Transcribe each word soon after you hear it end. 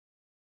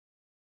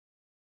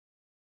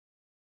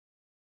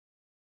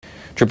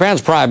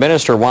Japan's prime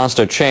minister wants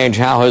to change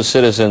how his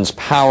citizens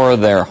power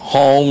their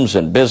homes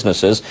and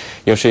businesses.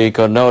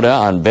 Yoshihiko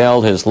Noda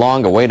unveiled his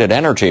long-awaited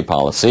energy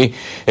policy.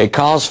 It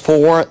calls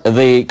for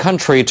the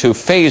country to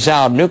phase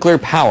out nuclear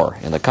power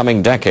in the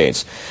coming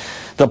decades.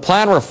 The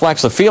plan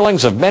reflects the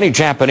feelings of many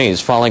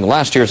Japanese following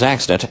last year's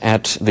accident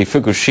at the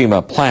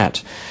Fukushima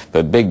plant.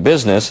 But big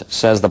business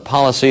says the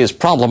policy is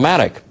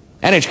problematic.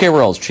 NHK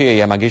World's Chie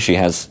Yamagishi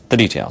has the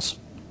details.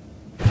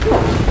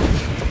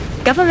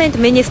 Government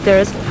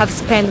ministers have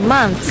spent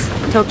months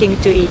talking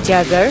to each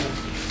other,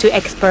 to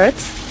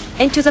experts,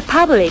 and to the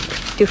public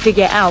to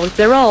figure out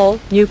the role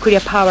nuclear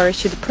power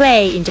should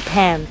play in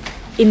Japan.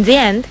 In the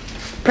end,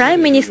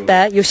 Prime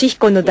Minister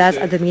Yoshihiko Noda's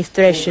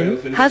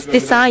administration has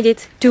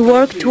decided to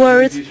work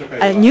towards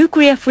a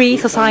nuclear-free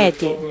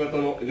society.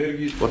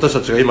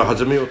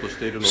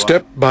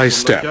 Step by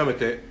step,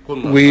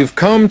 we've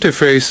come to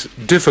face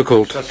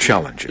difficult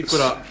challenges,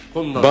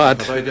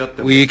 but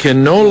we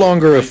can no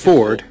longer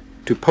afford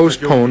to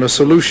postpone a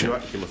solution.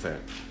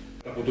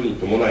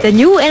 The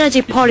new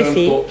energy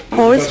policy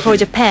calls for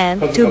Japan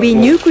to be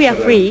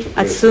nuclear-free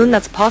as soon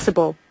as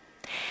possible,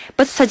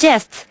 but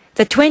suggests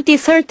the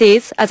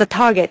 2030s as a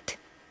target.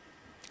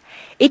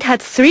 It has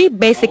three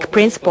basic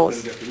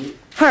principles.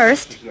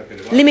 First,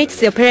 limits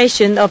the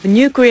operation of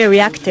nuclear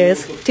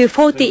reactors to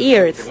 40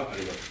 years.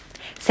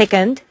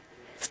 Second,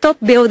 stop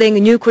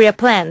building nuclear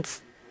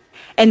plants.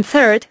 And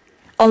third,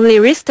 only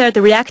restart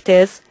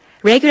reactors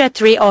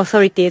regulatory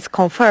authorities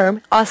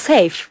confirm are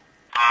safe.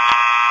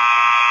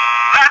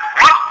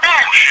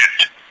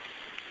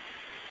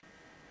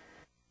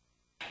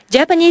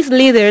 Japanese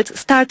leaders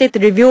started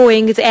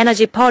reviewing the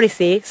energy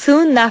policy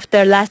soon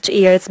after last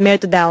year's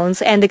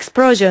meltdowns and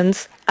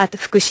explosions at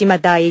Fukushima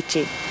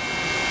Daiichi.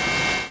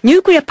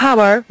 Nuclear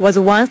power was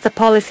once the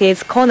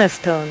policy's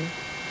cornerstone,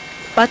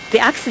 but the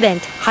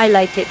accident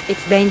highlighted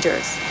its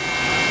dangers.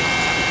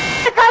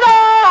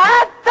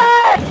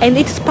 And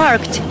it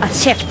sparked a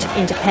shift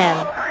in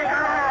Japan.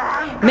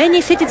 Many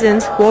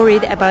citizens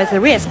worried about the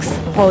risks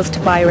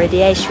posed by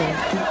radiation.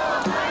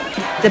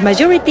 The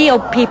majority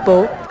of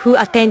people who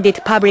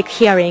attended public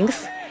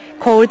hearings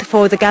called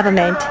for the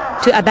government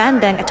to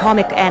abandon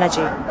atomic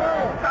energy.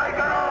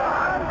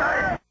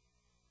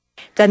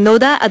 The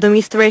Noda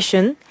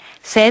administration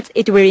says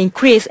it will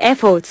increase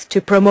efforts to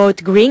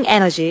promote green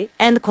energy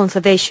and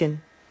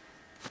conservation.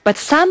 But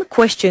some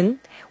question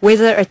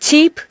whether a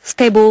cheap,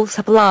 stable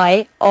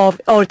supply of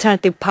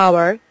alternative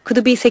power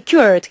could be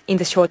secured in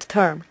the short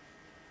term.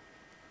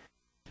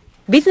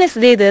 Business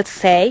leaders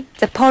say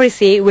the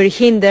policy will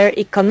hinder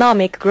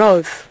economic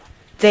growth.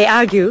 They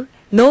argue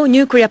no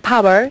nuclear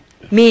power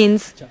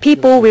means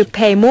people will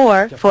pay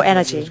more for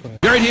energy.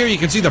 Right here you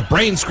can see the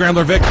Brain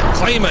Scrambler victim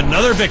claim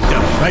another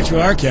victim. Right you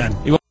are, Ken.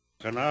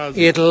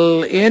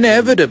 It'll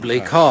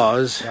inevitably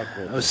cause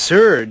a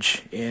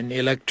surge in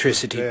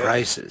electricity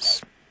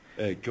prices,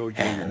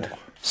 and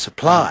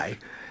supply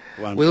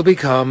will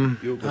become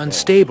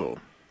unstable.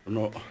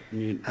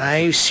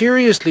 I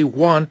seriously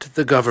want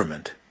the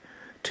government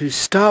to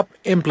stop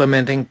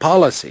implementing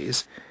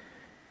policies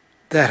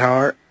that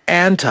are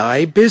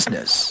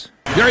anti-business.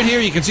 Right here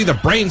you can see the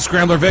Brain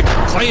Scrambler victim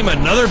claim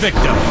another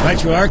victim.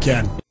 Right you are,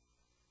 Ken.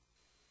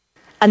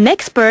 An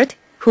expert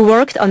who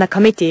worked on a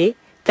committee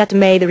that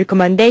made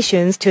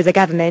recommendations to the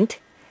government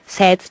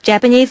said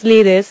Japanese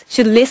leaders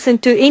should listen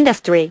to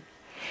industry,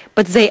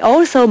 but they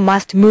also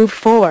must move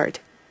forward.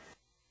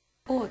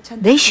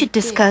 They should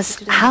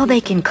discuss how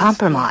they can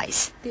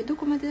compromise.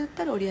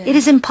 It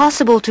is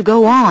impossible to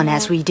go on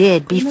as we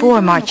did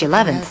before March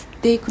 11th.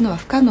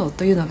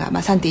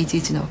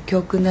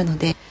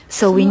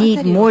 So we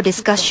need more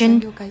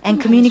discussion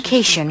and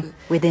communication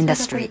with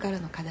industry.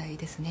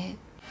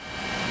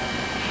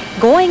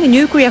 Going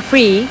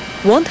nuclear-free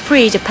won't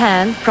free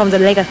Japan from the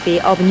legacy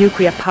of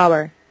nuclear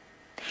power.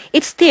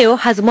 It still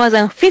has more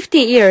than 50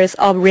 years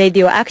of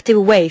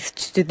radioactive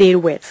waste to deal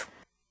with.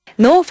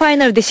 No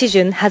final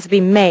decision has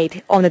been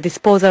made on the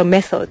disposal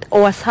method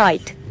or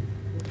site.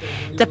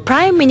 The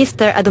Prime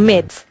Minister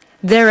admits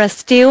there are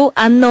still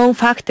unknown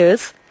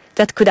factors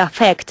that could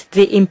affect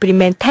the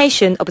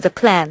implementation of the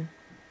plan.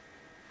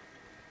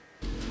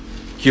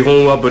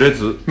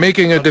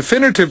 Making a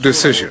definitive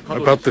decision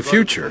about the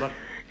future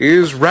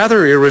is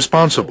rather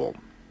irresponsible.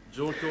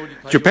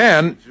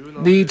 Japan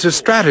needs a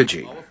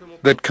strategy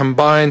that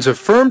combines a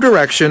firm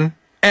direction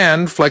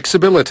and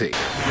flexibility.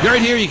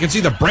 Right here you can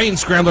see the Brain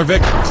Scrambler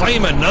victim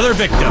claim another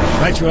victim.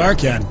 Right you are,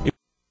 Ken.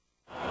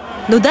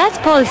 Noda's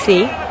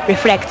policy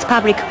reflects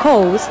public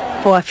calls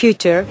for a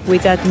future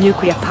without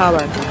nuclear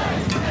power.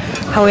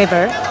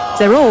 However,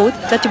 the road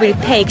that will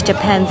take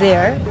Japan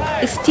there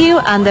is still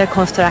under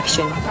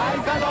construction.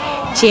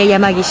 Chie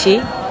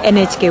Yamagishi,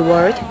 NHK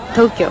World,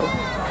 Tokyo.